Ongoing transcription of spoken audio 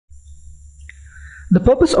The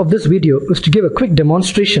purpose of this video is to give a quick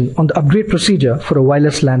demonstration on the upgrade procedure for a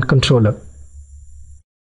wireless LAN controller.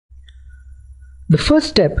 The first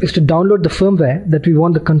step is to download the firmware that we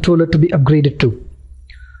want the controller to be upgraded to.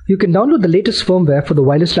 You can download the latest firmware for the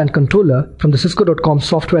wireless LAN controller from the cisco.com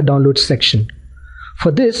software downloads section.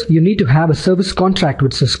 For this, you need to have a service contract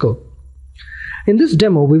with Cisco. In this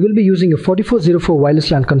demo, we will be using a 4404 wireless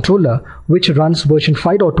LAN controller which runs version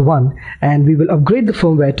 5.1, and we will upgrade the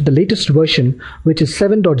firmware to the latest version, which is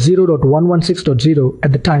 7.0.116.0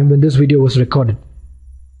 at the time when this video was recorded.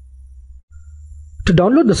 To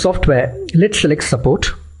download the software, let's select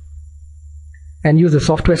Support and use the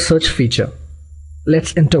software search feature.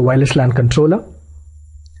 Let's enter wireless LAN controller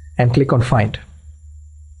and click on Find.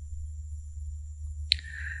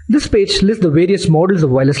 This page lists the various models of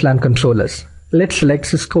wireless LAN controllers. Let's select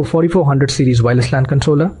Cisco 4400 series wireless LAN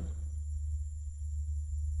controller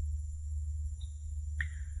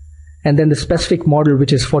and then the specific model,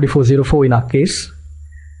 which is 4404 in our case,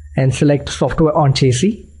 and select software on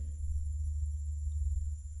chassis.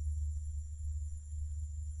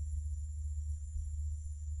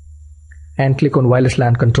 And click on wireless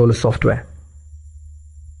LAN controller software.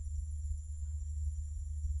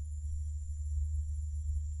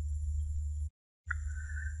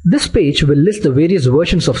 This page will list the various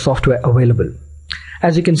versions of software available.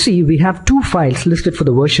 As you can see, we have two files listed for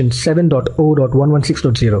the version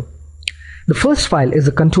 7.0.116.0. The first file is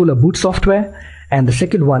the controller boot software and the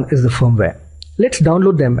second one is the firmware. Let's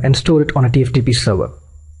download them and store it on a TFTP server.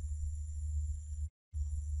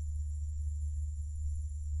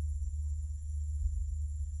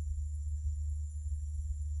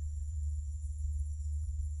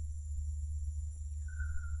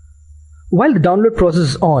 While the download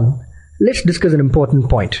process is on, let's discuss an important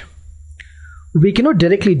point. We cannot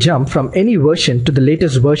directly jump from any version to the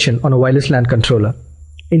latest version on a wireless LAN controller.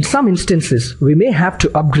 In some instances, we may have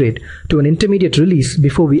to upgrade to an intermediate release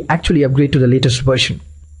before we actually upgrade to the latest version.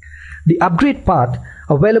 The upgrade path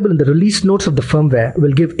available in the release notes of the firmware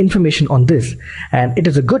will give information on this, and it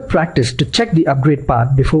is a good practice to check the upgrade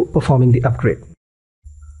path before performing the upgrade.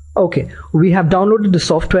 Okay, we have downloaded the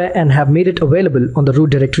software and have made it available on the root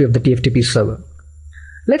directory of the TFTP server.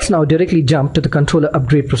 Let's now directly jump to the controller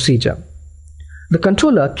upgrade procedure. The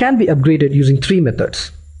controller can be upgraded using three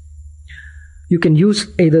methods. You can use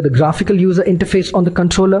either the graphical user interface on the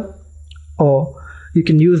controller, or you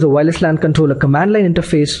can use the wireless LAN controller command line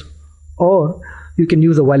interface, or you can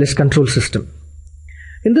use a wireless control system.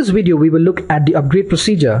 In this video, we will look at the upgrade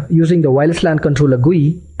procedure using the wireless LAN controller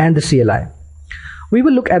GUI and the CLI. We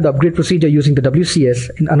will look at the upgrade procedure using the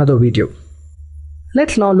WCS in another video.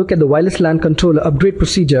 Let's now look at the wireless LAN controller upgrade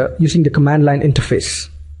procedure using the command line interface.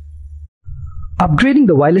 Upgrading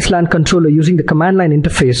the wireless LAN controller using the command line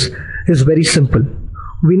interface is very simple.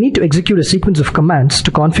 We need to execute a sequence of commands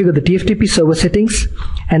to configure the TFTP server settings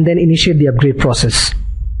and then initiate the upgrade process.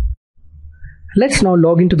 Let's now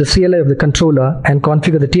log into the CLI of the controller and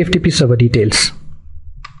configure the TFTP server details.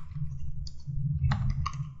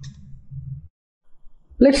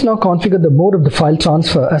 Let's now configure the mode of the file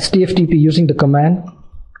transfer as TFTP using the command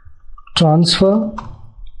transfer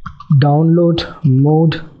download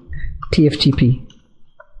mode TFTP.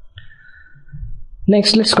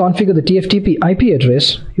 Next, let's configure the TFTP IP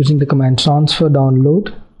address using the command transfer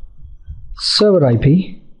download server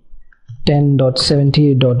IP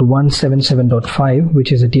 10.78.177.5,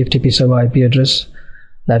 which is the TFTP server IP address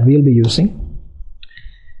that we'll be using.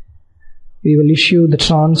 We will issue the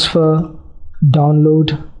transfer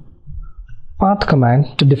download path command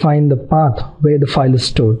to define the path where the file is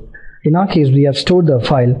stored. In our case, we have stored the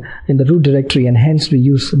file in the root directory, and hence we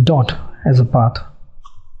use dot as a path.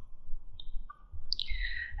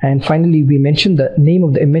 And finally, we mention the name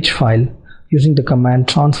of the image file using the command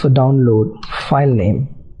transfer download file name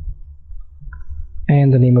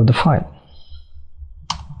and the name of the file.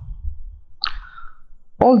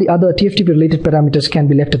 All the other TFTP related parameters can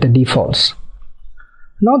be left at the defaults.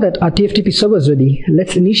 Now that our TFTP server is ready,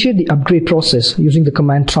 let's initiate the upgrade process using the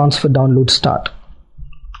command transfer download start.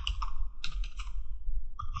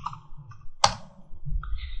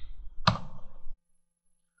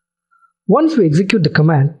 Once we execute the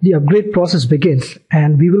command, the upgrade process begins,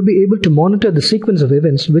 and we will be able to monitor the sequence of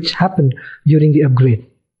events which happen during the upgrade.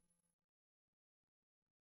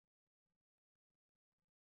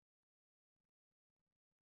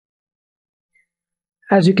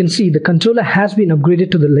 As you can see, the controller has been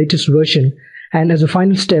upgraded to the latest version, and as a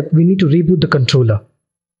final step, we need to reboot the controller.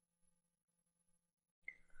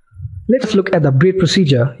 Let's look at the upgrade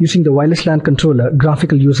procedure using the wireless LAN controller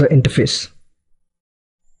graphical user interface.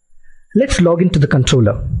 Let's log into the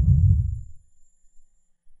controller.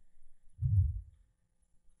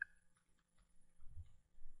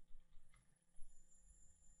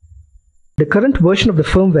 The current version of the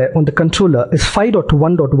firmware on the controller is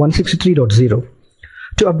 5.1.163.0.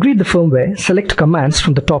 To upgrade the firmware, select Commands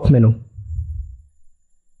from the top menu.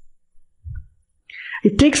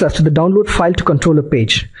 It takes us to the Download File to Controller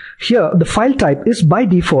page. Here, the file type is by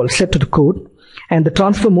default set to the code, and the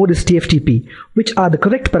transfer mode is TFTP, which are the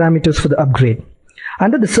correct parameters for the upgrade.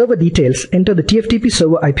 Under the server details, enter the TFTP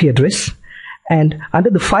server IP address, and under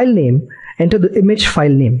the file name, enter the image file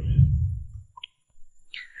name.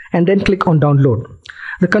 And then click on Download.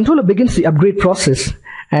 The controller begins the upgrade process,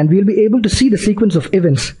 and we'll be able to see the sequence of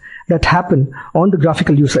events that happen on the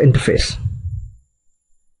graphical user interface.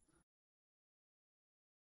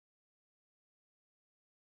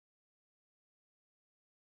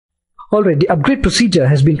 Alright, the upgrade procedure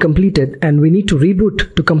has been completed, and we need to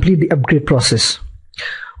reboot to complete the upgrade process.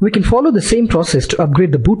 We can follow the same process to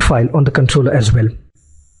upgrade the boot file on the controller as well.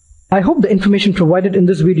 I hope the information provided in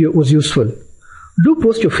this video was useful. Do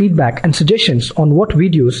post your feedback and suggestions on what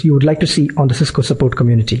videos you would like to see on the Cisco support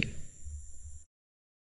community.